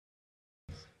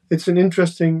it's an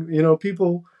interesting,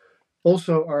 people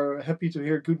also are happy to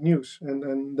hear good news,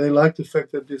 and they like the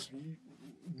fact that this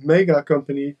mega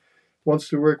company wants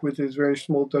to work with this very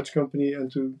small Dutch company and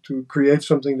to create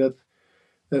something that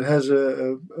has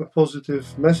a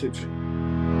positive message.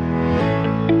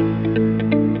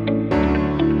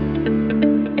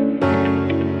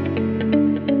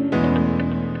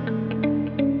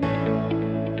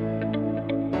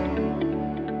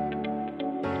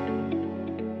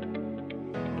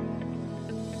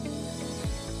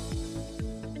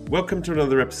 Welcome to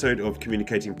another episode of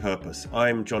Communicating Purpose.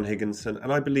 I'm John Higginson,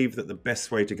 and I believe that the best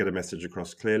way to get a message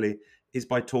across clearly is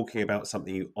by talking about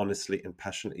something you honestly and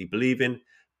passionately believe in.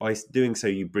 By doing so,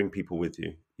 you bring people with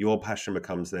you. Your passion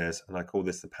becomes theirs, and I call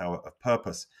this the power of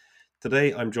purpose.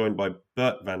 Today, I'm joined by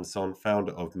Bert van Son,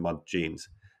 founder of Mud Jeans.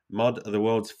 Mud are the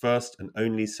world's first and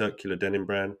only circular denim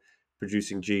brand,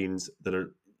 producing jeans that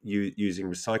are using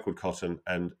recycled cotton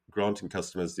and granting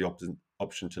customers the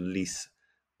option to lease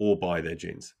or buy their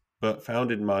jeans. Bert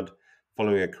founded Mud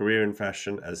following a career in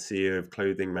fashion as CEO of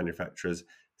clothing manufacturers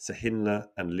Sahinler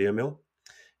and Leomil.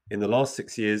 In the last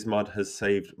 6 years, Mud has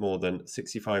saved more than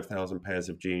 65,000 pairs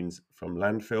of jeans from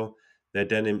landfill. Their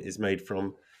denim is made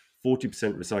from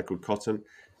 40% recycled cotton.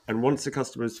 And once the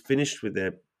customer is finished with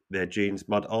their jeans,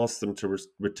 Mud asks them to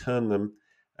return them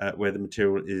where the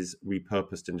material is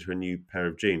repurposed into a new pair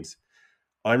of jeans.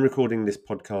 I'm recording this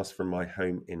podcast from my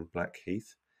home in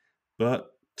Blackheath. Bert,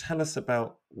 tell us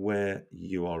about where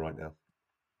you are right now.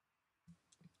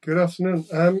 Good afternoon.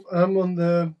 I'm on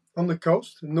the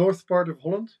coast, the north part of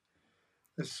Holland,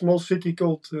 a small city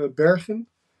called Bergen.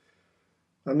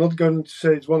 I'm not going to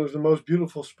say it's one of the most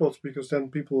beautiful spots because then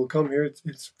people will come here.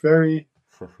 It's very,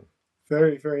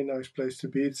 very, very nice place to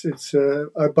be. It's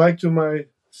I bike to my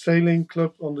sailing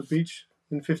club on the beach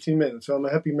in 15 minutes, so I'm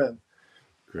a happy man.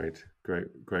 Great.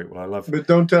 Well, But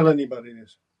don't tell anybody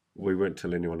this. We won't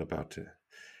tell anyone about it.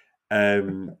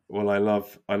 Well, I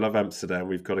love Amsterdam.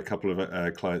 We've got a couple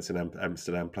of clients in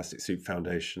Amsterdam, Plastic Soup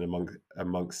Foundation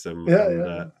amongst them,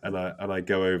 and I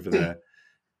go over there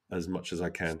as much as I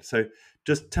can. So,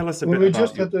 just tell us a bit we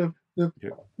about.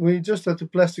 We just had the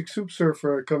Plastic Soup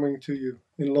Surfer coming to you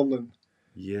in London.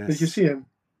 Yes. Did you see him?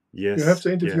 Yes. You have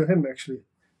to interview him. Actually,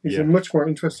 he's a much more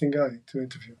interesting guy to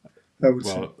interview, I would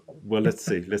say. Well, let's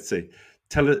see.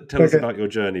 Tell us about your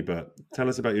journey, Bert. Tell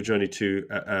us about your journey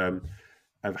to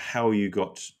of how you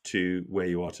got to where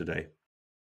you are today.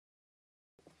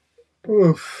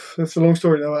 Oof, that's a long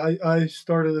story. Now, I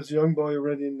started as a young boy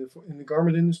already in the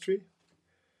garment industry,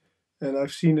 and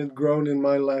I've seen it grown in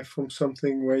my life from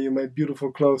something where you made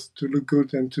beautiful clothes to look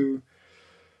good and to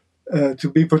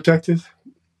be protected,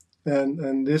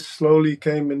 and this slowly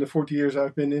came in the 40 years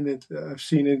I've been in it. I've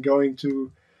seen it going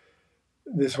to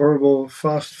this horrible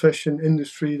fast fashion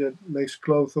industry that makes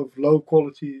clothes of low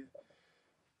quality,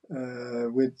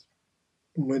 with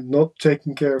not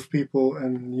taking care of people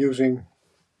and using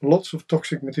lots of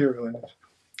toxic material in it,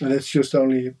 and it's just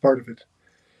only part of it,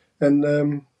 and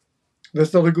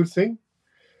that's not a good thing.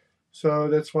 So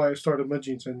that's why I started Mud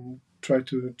Jeans and tried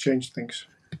to change things,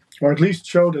 or at least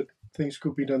show that things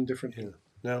could be done differently.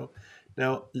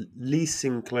 Now,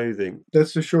 leasing clothing.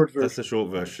 That's the short version. That's the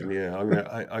short version. Yeah, I'm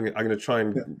gonna try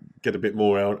and get a bit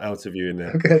more out of you in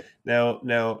there. Okay.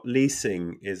 Now,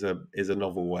 leasing is a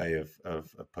novel way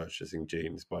of purchasing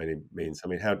jeans by any means. I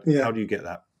mean, how do you get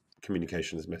that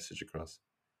communications message across?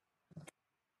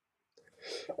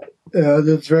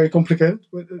 That's very complicated.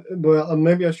 Well,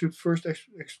 maybe I should first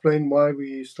explain why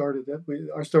we started that.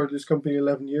 I started this company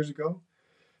 11 years ago,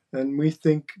 and we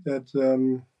think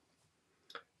that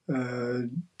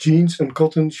jeans and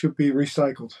cotton should be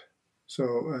recycled.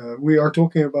 So we are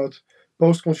talking about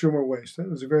post-consumer waste.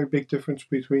 There's a very big difference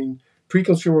between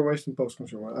pre-consumer waste and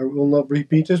post-consumer. I will not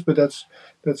repeat this, but that's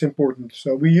important.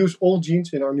 So we use all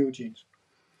jeans in our new jeans.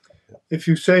 If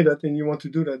you say that and you want to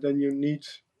do that, then you need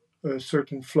a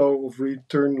certain flow of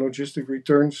logistic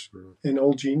returns in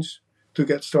old jeans to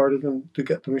get started and to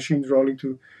get the machines rolling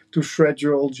to shred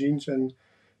your old jeans and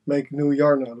make new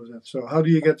yarn out of that. So how do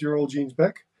you get your old jeans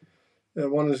back?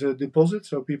 One is a deposit,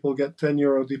 so people get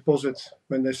 €10 deposit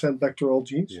when they send back their old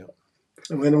jeans. Yeah.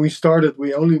 And when we started,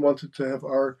 we only wanted to have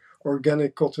our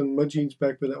organic cotton Mud Jeans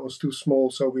back, but that was too small.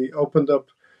 So we opened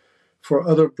up for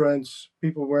other brands,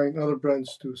 people wearing other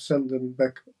brands, to send them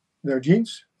back their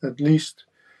jeans. At least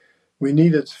we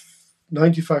needed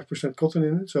 95% cotton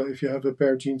in it. So if you have a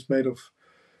pair of jeans made of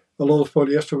a lot of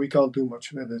polyester, we can't do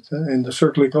much with it. In the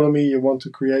circular economy, you want to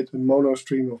create a mono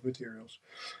stream of materials.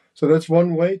 So that's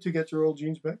one way to get your old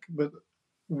jeans back. But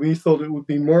we thought it would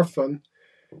be more fun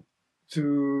to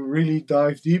really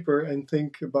dive deeper and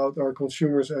think about our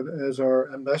consumers as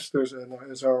our ambassadors and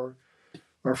as our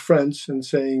friends, and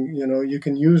saying, you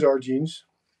can use our jeans,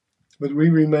 but we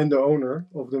remain the owner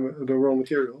of the raw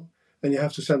material, and you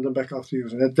have to send them back after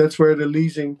use. And that's where the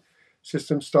leasing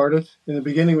system started. In the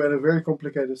beginning, we had a very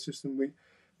complicated system.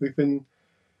 We've been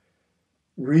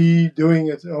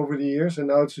redoing it over the years, and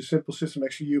now it's a simple system.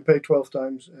 Actually, you pay 12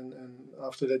 times, and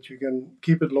after that you can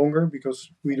keep it longer,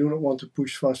 because we do not want to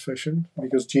push fast fashion,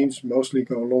 because jeans mostly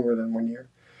go longer than 1 year.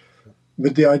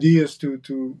 But the idea is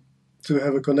to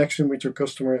have a connection with your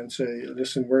customer and say,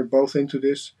 listen, we're both into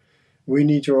this. We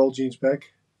need your old jeans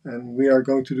back, and we are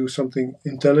going to do something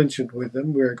intelligent with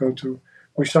them. We are going to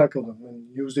recycle them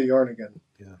and use the yarn again.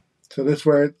 Yeah. So that's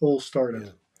where it all started.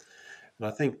 Yeah. And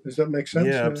I think, does that make sense?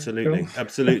 Yeah, absolutely,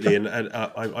 absolutely. And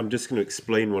I'm just going to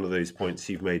explain one of those points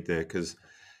you've made there, because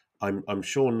I'm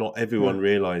sure not everyone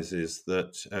realizes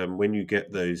that when you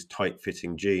get those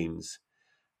tight-fitting jeans,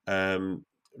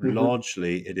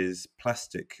 largely it is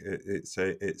plastic. It's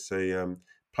a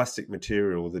plastic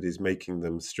material that is making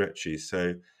them stretchy.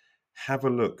 So have a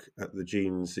look at the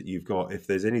jeans that you've got. If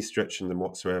there's any stretch in them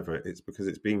whatsoever, it's because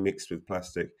it's being mixed with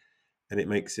plastic, and it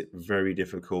makes it very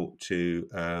difficult to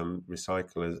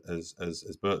recycle,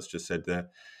 as Bert's just said there.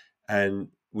 And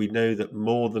we know that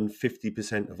more than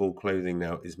 50% of all clothing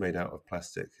now is made out of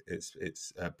plastic.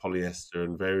 It's polyester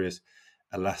and various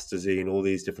elastazine, all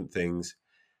these different things.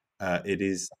 It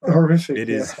is horrific. It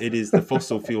is the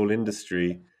fossil fuel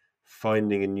industry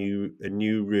finding a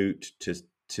new route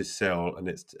to sell,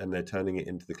 and they're turning it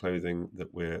into the clothing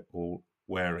that we're all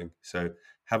wearing. So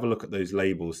have a look at those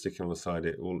labels sticking on the side.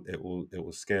 It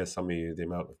will scare some of you, the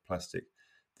amount of plastic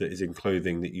that is in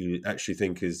clothing that you actually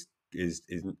think is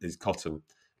cotton,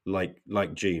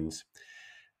 like jeans.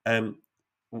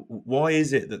 Why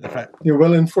is it that the fact you're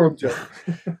well informed, Joe?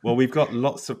 Well, we've got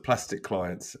lots of plastic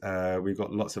clients. We've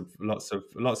got lots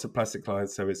of plastic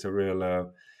clients. So it's a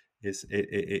real it's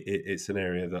an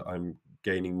area that I'm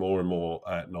gaining more and more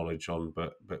knowledge on.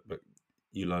 But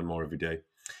you learn more every day.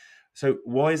 So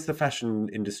why is the fashion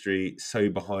industry so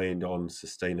behind on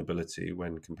sustainability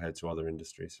when compared to other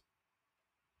industries?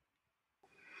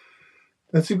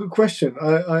 That's a good question.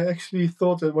 I actually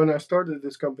thought that when I started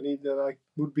this company that I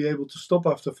would be able to stop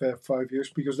after 5 years,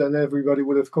 because then everybody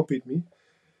would have copied me.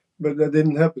 But that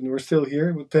didn't happen. We're still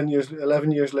here,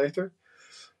 11 years later.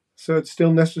 So it's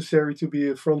still necessary to be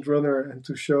a front runner and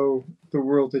to show the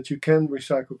world that you can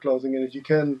recycle clothing, and that you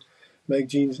can make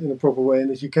jeans in a proper way, and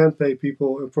that you can pay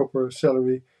people a proper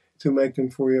salary to make them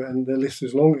for you. And the list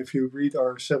is long. If you read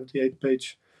our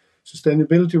 78-page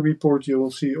sustainability report, you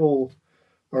will see all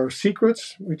our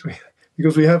secrets,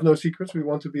 because we have no secrets. We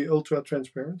want to be ultra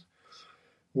transparent.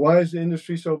 Why is the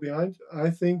industry so behind? I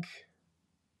think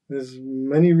there's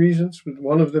many reasons, but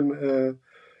one of them,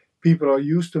 people are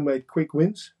used to make quick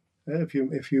wins.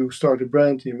 If you start a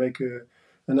brand, you make a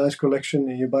nice collection,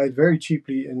 and you buy it very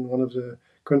cheaply in one of the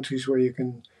countries where you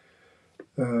can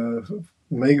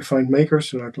find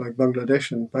makers, like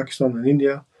Bangladesh and Pakistan and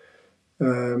India.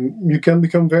 You can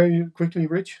become very quickly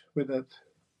rich with that,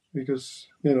 because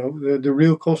the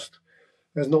real cost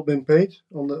has not been paid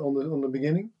on the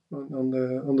beginning,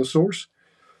 on the source.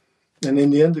 And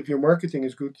in the end, if your marketing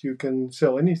is good, you can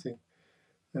sell anything.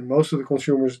 And most of the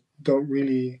consumers don't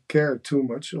really care too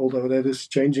much, although that is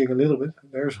changing a little bit.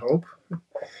 There's hope.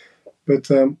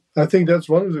 But I think that's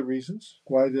one of the reasons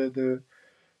why the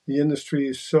industry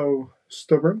is so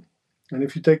stubborn. And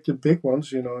if you take the big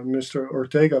ones, Mr.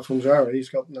 Ortega from Zara, he's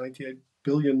got $98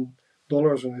 billion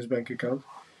in his bank account.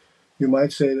 You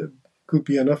might say that could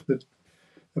be enough, but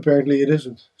apparently it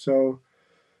isn't. So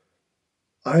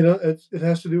it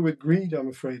has to do with greed, I'm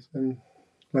afraid. And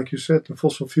like you said, the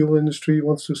fossil fuel industry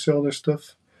wants to sell their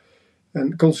stuff.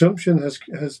 And consumption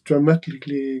has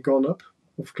dramatically gone up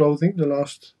of clothing the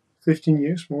last 15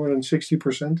 years, more than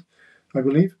 60%, I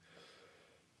believe.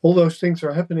 All those things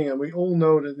are happening, and we all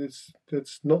know that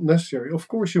that's not necessary. Of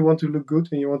course, you want to look good,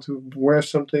 and you want to wear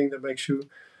something that makes you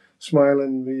smile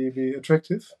and be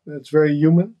attractive. That's very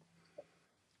human.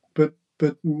 But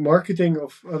marketing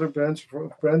of other brands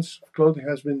of clothing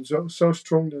has been so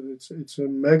strong that it's a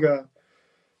mega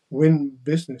win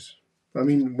business. I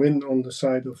mean, win on the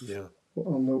side of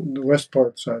on the west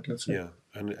part side, let's say. Yeah,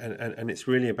 and it's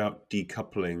really about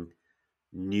decoupling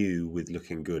new with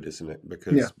looking good, isn't it?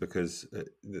 Because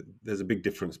there's a big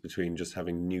difference between just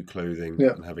having new clothing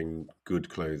and having good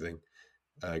clothing,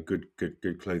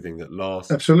 good clothing that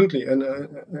lasts. Absolutely, and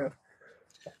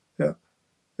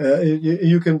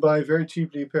you can buy very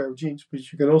cheaply a pair of jeans,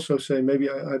 but you can also say, maybe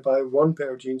I buy one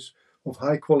pair of jeans of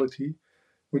high quality,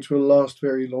 which will last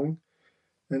very long,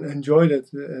 and enjoy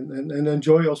that, and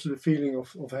enjoy also the feeling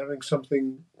of having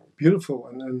something beautiful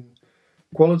and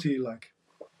quality like.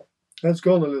 That's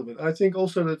gone a little bit. I think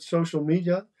also that social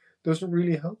media doesn't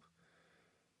really help,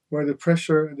 where the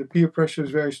peer pressure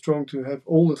is very strong to have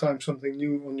all the time something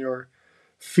new on your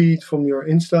feed from your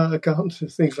Insta account,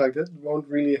 things like that won't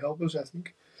really help us, I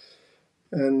think.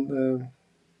 And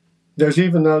there's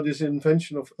even now this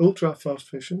invention of ultra fast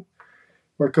fashion,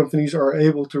 where companies are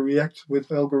able to react with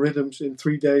algorithms in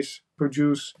 3 days,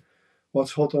 produce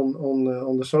what's hot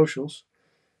on the socials,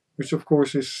 which of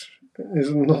course is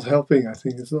not helping. I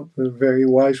think it's not a very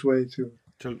wise way to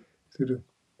do.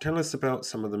 Tell us about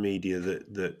some of the media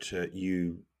that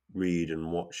you read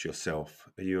and watch yourself.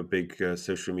 Are you a big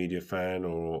social media fan,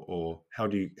 or how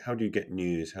do you get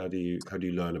news? How do you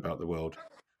learn about the world?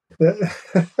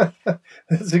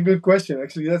 That's a good question.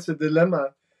 Actually, that's a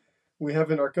dilemma we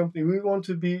have in our company. We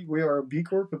are a B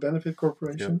Corp, a benefit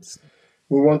corporation. Yep.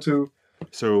 We want to.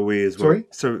 So are we as well.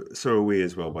 Sorry? So are we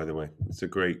as well. By the way, it's a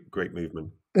great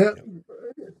movement. Yeah,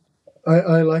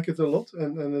 I like it a lot,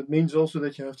 and it means also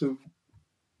that you have to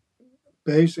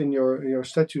base in your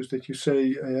statutes that you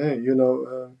say, hey, you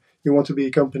want to be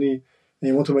a company and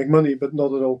you want to make money, but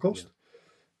not at all cost.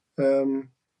 Yeah.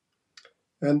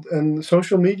 And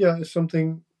social media is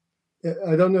something.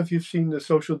 I don't know if you've seen the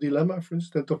Social Dilemma, for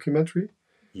instance, that documentary.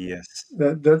 Yes.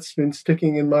 That's been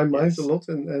sticking in my mind a Yes. lot,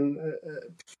 and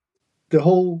the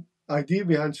whole idea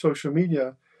behind social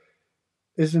media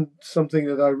isn't something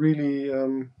that I really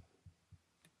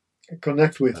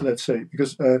connect with, let's say,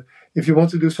 because if you want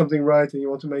to do something right and you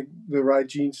want to make the right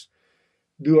jeans,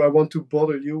 do I want to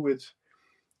bother you with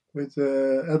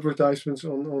advertisements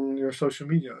on your social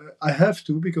media? I have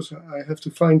to, because I have to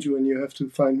find you and you have to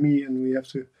find me, and we have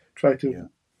to try to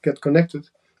get connected,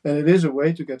 and it is a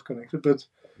way to get connected, but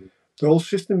the whole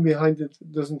system behind it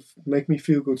doesn't make me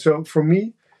feel good. So for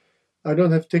me, I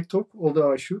don't have TikTok,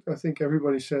 although I should. I think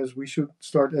everybody says we should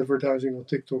start advertising on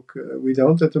TikTok. We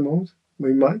don't at the moment.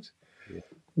 We might. Yeah.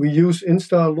 We use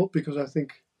Insta a lot because I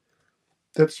think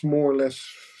that's more or less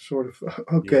sort of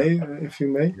okay, if you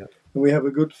may. Yeah. And we have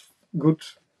a good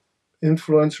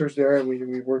influencers there.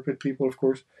 We work with people, of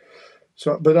course.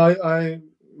 So, but I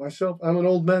myself, I'm an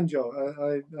old man, Joe.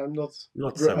 I'm not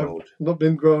so old. I've not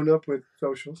been grown up with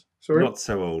socials. Sorry, not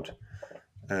so old.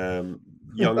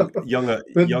 Younger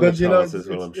but Charles as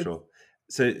well, I'm sure.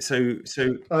 So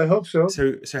I hope so.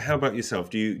 So how about yourself?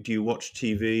 Do you watch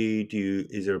TV?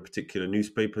 Is there a particular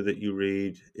newspaper that you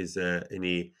read? Is there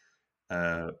any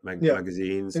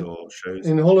magazines or shows?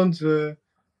 In Holland, I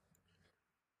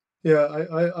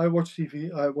watch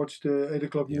TV. I watch the 8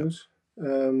 o'clock news.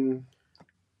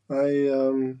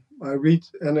 I read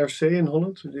NRC in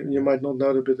Holland. You might not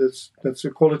know that, but that's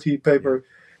a quality paper,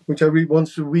 which I read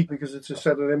once a week because it's a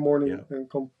Saturday morning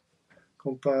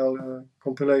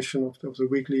compilation of the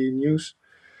weekly news.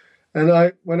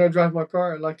 And when I drive my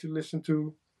car, I like to listen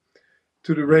to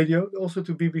the radio, also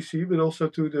to BBC, but also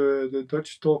to the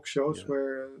Dutch talk shows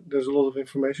where there's a lot of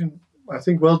information. I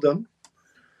think well done.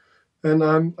 And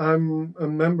I'm a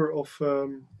member of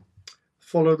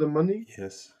Follow the Money.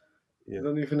 Yes. I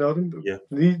don't even know them.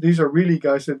 These are really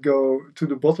guys that go to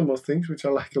the bottom of things, which I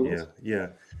like a lot.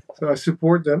 So I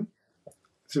support them.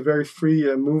 It's a very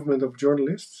free movement of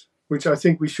journalists, which I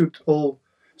think we should all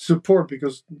support,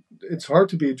 because it's hard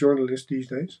to be a journalist these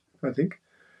days, I think.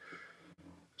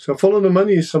 So Follow the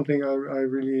Money is something I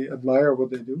really admire what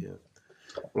they do.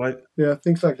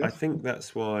 Things like that. I think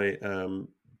that's why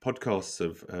podcasts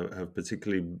have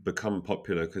particularly become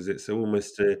popular, because it's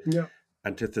almost a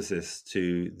antithesis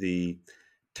to the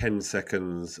 10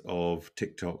 seconds of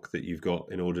TikTok that you've got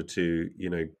in order to,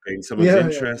 gain someone's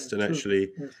interest. And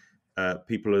actually,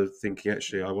 people are thinking,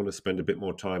 actually, I want to spend a bit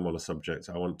more time on a subject.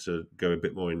 I want to go a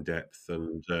bit more in depth,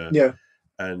 and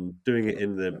doing it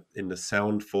in the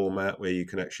sound format, where you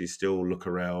can actually still look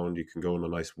around, you can go on a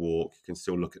nice walk, you can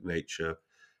still look at nature.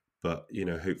 But,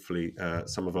 hopefully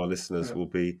some of our listeners will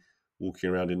be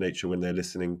walking around in nature when they're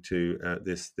listening to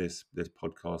this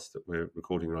podcast that we're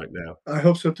recording right now. I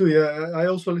hope so too. Yeah, I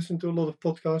also listen to a lot of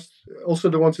podcasts, also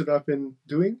the ones that I've been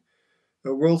doing.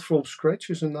 World from Scratch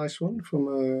is a nice one from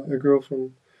a girl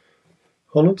from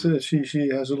Holland. She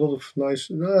has a lot of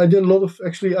nice. I did a lot of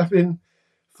actually. I've been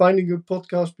finding good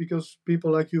podcasts because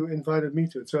people like you invited me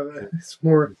to it. So it's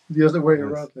more the other way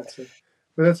around. Let's say.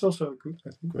 But that's also good, I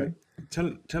think. Great.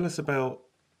 Tell us about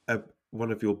one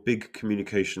of your big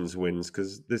communications wins,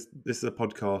 because this is a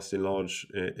podcast in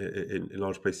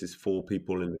large places for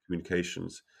people in the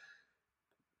communications.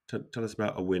 Tell us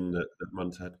about a win that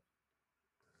Muntz had.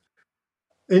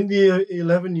 In the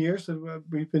 11 years that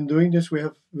we've been doing this,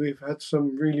 we've had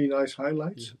some really nice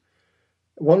highlights.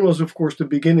 One was, of course, the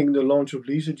beginning, the launch of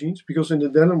lease jeans, because in the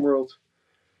denim world,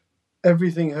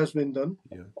 everything has been done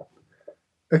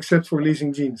except for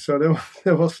leasing jeans. So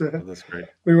that was that's great.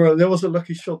 That was a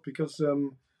lucky shot because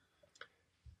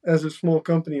as a small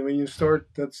company, when you start,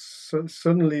 that's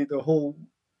suddenly the whole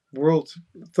world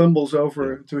tumbles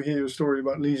over to hear your story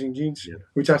about leasing jeans,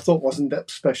 which I thought wasn't that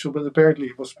special, but apparently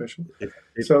it was special. If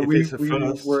we it's a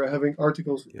first, were having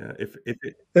articles. Yeah, if it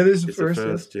is a it's first, a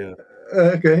first, yes.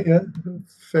 Okay, yeah,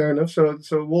 fair enough.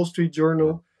 So Wall Street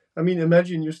Journal. I mean,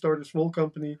 imagine you start a small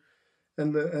company,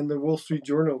 and the Wall Street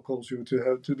Journal calls you to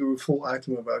have to do a full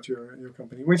item about your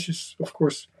company, which is of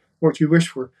course what you wish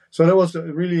for. So that was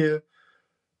really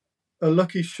a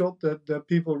lucky shot that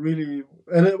people really,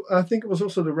 and I think it was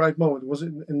also the right moment. It was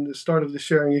in the start of the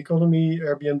sharing economy.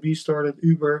 Airbnb started,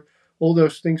 Uber, all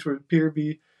those things were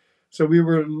Peerby. So we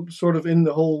were sort of in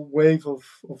the whole wave of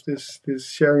this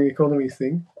sharing economy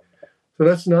thing. So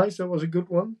that's nice. That was a good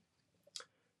one.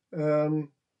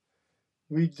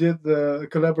 We did a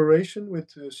collaboration with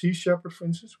Sea Shepherd, for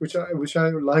instance, which I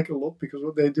like a lot, because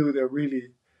what they do, they're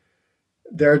really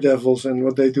daredevils, and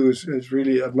what they do is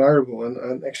really admirable.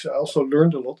 And actually, I also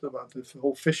learned a lot about the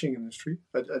whole fishing industry.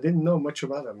 I didn't know much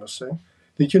about it, I must say.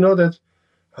 Did you know that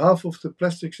half of the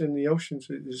plastics in the oceans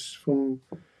is from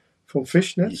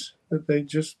fish nets that they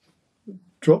just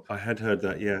drop? I had heard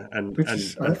that, yeah, and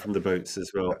from the boats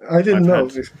as well. I didn't know.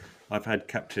 I've had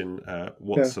Captain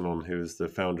Watson on, who is the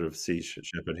founder of Sea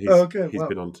Shepherd. He's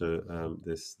been on to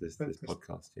this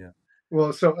podcast, yeah.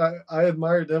 Well, so I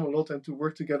admire them a lot, and to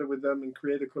work together with them and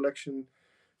create a collection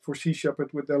for Sea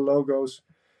Shepherd with their logos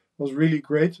was really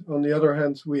great. On the other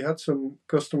hand, we had some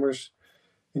customers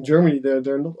in Germany.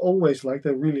 They're not always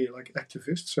they're really like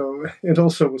activists, so it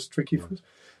also was tricky for us.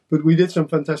 But we did some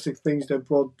fantastic things that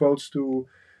brought boats to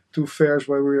fairs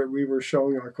where we were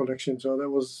showing our collection. So that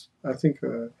was, I think,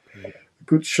 a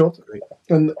good shot.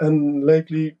 And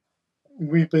lately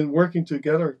we've been working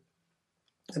together,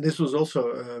 and this was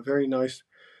also very nice.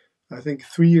 I think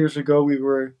 3 years ago we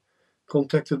were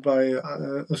contacted by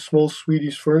a small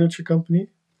Swedish furniture company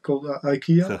called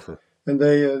IKEA, and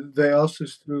they asked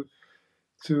us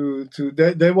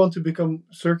they want to become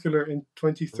circular in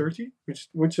 2030,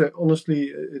 which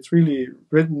honestly, it's really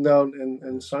written down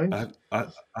and signed. I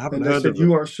haven't and heard they said, of you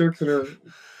them. are circular.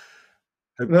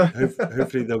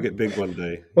 Hopefully they'll get big one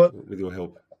day with your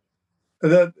help.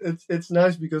 That it's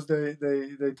nice, because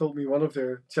they told me one of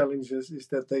their challenges is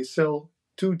that they sell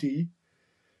 2D,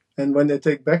 and when they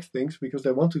take back things, because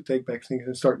they want to take back things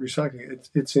and start recycling,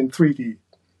 it's in 3D.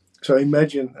 So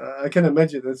I can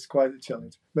imagine that's quite a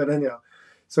challenge. But anyhow,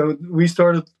 so we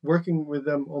started working with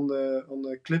them on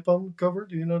the clip-on cover.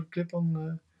 Do you know the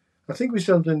clip-on? I think we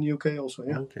sell it in the UK also.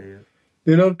 Yeah. Okay. Yeah.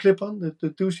 Do you know the clip-on, the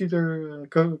two-seater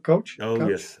coach? Oh, couch?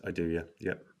 Yes, I do.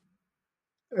 Yeah.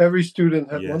 Every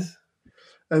student had one,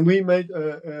 and we made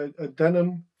a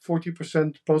denim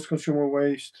 40% post-consumer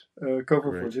waste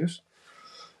cover for this.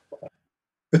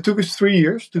 It took us 3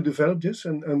 years to develop this,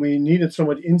 and we needed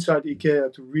somebody inside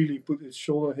IKEA to really put his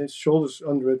shoulders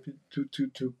under it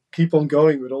to keep on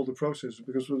going with all the processes,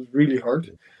 because it was really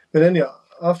hard. But anyhow,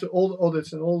 after all the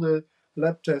audits and all the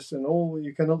lab tests and all,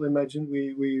 you cannot imagine,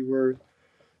 we were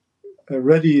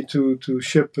ready to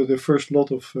ship the first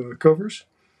lot of covers.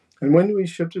 And when we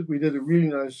shipped it, we did a really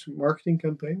nice marketing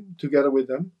campaign together with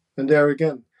them. And there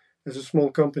again, as a small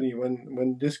company,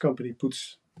 when this company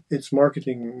puts its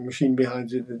marketing machine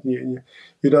behind it,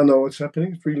 you don't know what's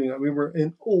happening. It's really not. We were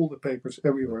in all the papers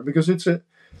everywhere, because it's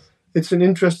an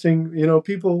interesting,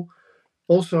 people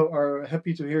also are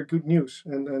happy to hear good news,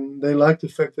 and they like the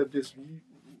fact that this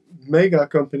mega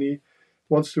company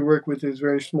wants to work with this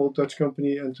very small Dutch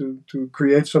company and to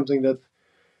create something that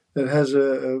has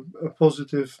a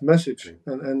positive message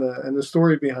and a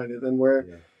story behind it, and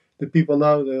where the people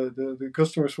now, the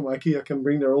customers from IKEA, can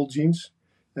bring their old jeans,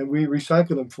 and we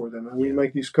recycle them for them, and we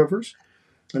make these covers.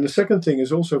 And the second thing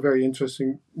is also very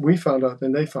interesting. We found out,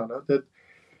 and they found out, that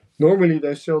normally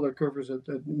they sell their covers at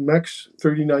max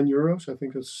 €39. I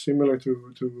think that's similar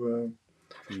to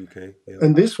UK. Yeah.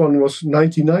 And this one was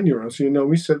 €99.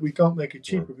 We said we can't make it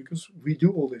cheaper, because we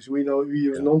do all this. We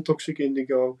use non-toxic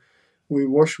indigo. We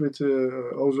wash with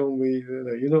ozone.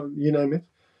 You name it.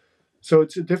 So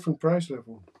it's a different price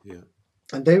level. Yeah.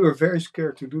 And they were very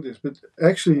scared to do this, but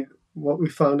actually, what we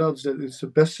found out is that it's a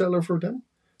bestseller for them,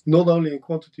 not only in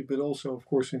quantity but also, of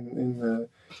course, in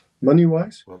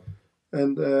money-wise. Wow.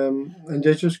 And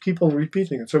they just keep on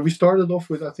repeating it. So we started off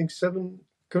with, I think, 7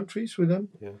 countries with them.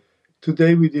 Yeah.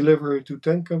 Today we deliver to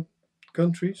 10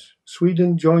 countries.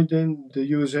 Sweden joined in. The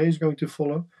USA is going to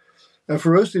follow. And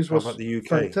for us, this was the UK?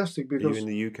 fantastic, because Are you in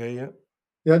the UK yet?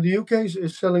 Yeah, the UK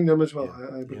is selling them as well,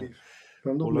 Yeah, I yeah. believe. If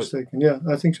I'm not Well, look, mistaken. Yeah,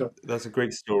 I think so. that's a great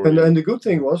And story. the good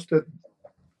thing Yeah, was that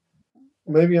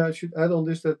maybe I should add on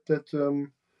this that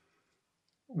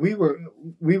we were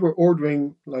we were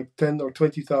ordering like 10 or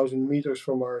 20,000 meters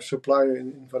from our supplier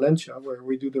in Valencia, where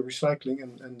we do the recycling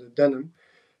and the denim,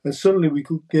 and suddenly we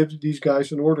could give these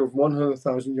guys an order of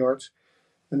 100,000 yards,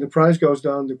 and the price goes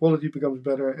down, the quality becomes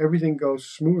better, everything goes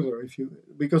smoother if you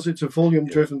because it's a volume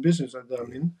yeah, driven business that I'm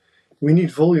yeah, in. We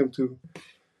need volume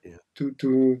yeah.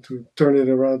 to turn it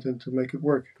around and to make it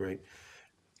work. Great.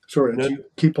 Sorry, I No,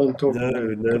 keep on no, talking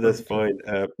no, that's garbage.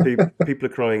 fine. People are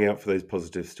crying out for those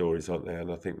positive stories, aren't they?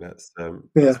 And I think Yeah,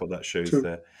 that's what that shows true.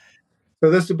 there.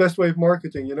 So that's the best way of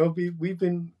marketing. We've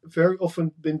been very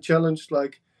often been challenged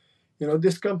like,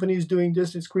 this company is doing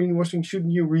this, it's greenwashing,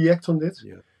 shouldn't you react on it?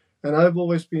 Yeah, And I've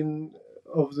always been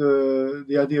of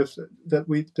the idea of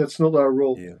that's not our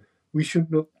role. yeah. We should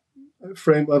not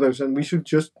frame others, and we should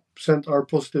just send our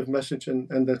positive message,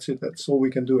 and that's it. That's all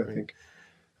we can do, I Great. think.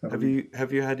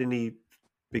 Have you had any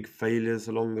big failures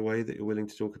along the way that you're willing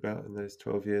to talk about in those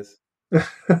 12 years?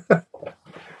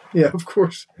 Yeah, of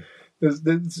course.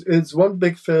 It's one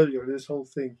big failure. This whole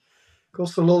thing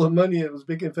cost a lot of money. It was a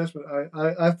big investment.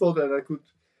 I thought that I could.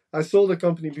 I sold a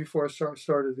company before I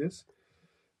started this,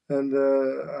 and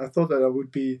I thought that I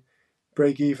would be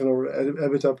break even or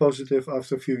EBITDA positive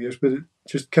after a few years, but it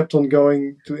just kept on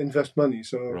going to invest money.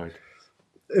 So Right.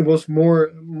 it was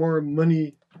more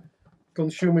money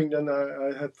consuming than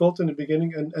I had thought in the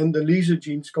beginning. And the lease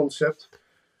jeans concept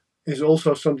is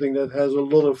also something that has a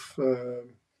lot of,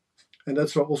 and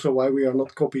that's also why we are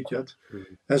not copied yet,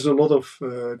 Mm, has a lot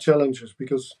of challenges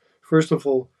because first of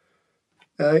all,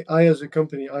 I as a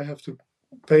company I have to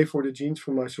pay for the jeans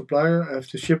from my supplier. I have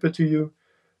to ship it to you.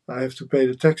 I have to pay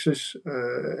the taxes,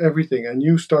 everything, and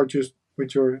you start just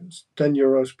with your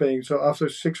 €10 paying. So after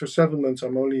 6 or 7 months,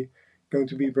 I'm only going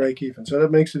to be break even. So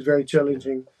that makes it very yeah.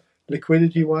 challenging,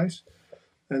 liquidity wise.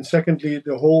 And secondly,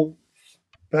 the whole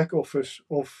back office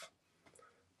of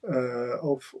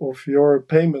your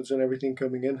payments and everything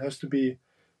coming in has to be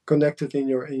connected in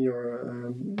your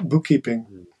bookkeeping,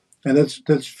 Mm, and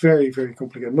that's very very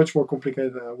complicated, much more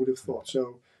complicated than I would have thought.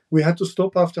 So we had to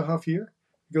stop after half year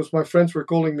because my friends were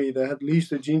calling me. They had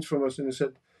leased the jeans from us, and they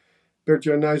said, "Bert,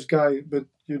 you're a nice guy, but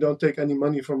you don't take any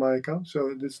money from my account, so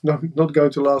it's not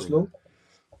going to last yeah. long."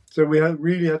 So we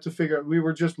really had to figure out. We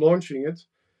were just launching it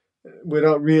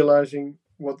without realizing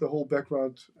what the whole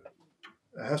background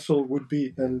hassle would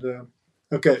be. Yeah. And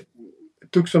okay,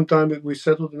 it took some time, but we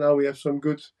settled. And now we have some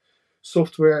good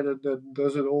software that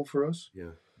does it all for us.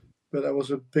 Yeah. But that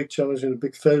was a big challenge and a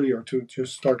big failure to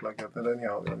just start like that. But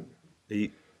anyhow, Are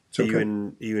you, it's are you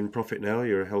okay. in profit now?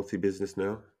 You're a healthy business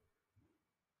now?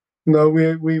 No,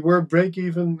 we were break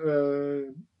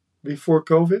even before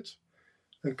COVID,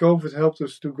 and COVID helped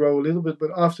us to grow a little bit.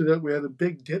 But after that, we had a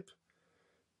big dip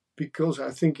because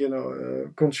I think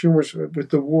consumers with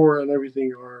the war and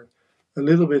everything are a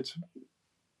little bit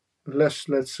less,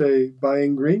 let's say,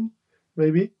 buying green,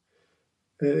 maybe.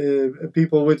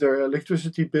 People with their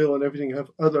electricity bill and everything have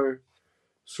other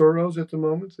sorrows at the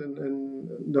moment,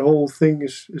 and the whole thing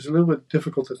is a little bit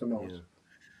difficult at the moment. Yeah.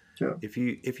 Yeah,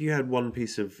 If you had one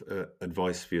piece of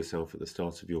advice for yourself at the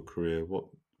start of your career, what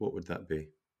would that be?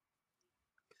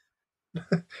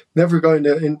 never going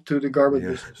into the garment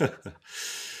Yeah. business.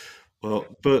 Well,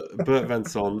 Bert van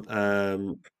Son,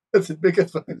 That's a big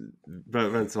advice.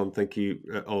 Bert van Son, thank you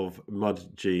of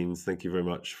Mud Jeans. Thank you very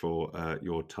much for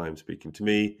your time speaking to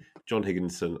me, John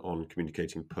Higginson, on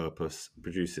Communicating Purpose,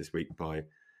 produced this week by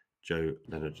Joe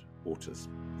Leonard Waters.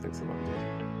 Thanks a lot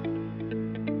indeed.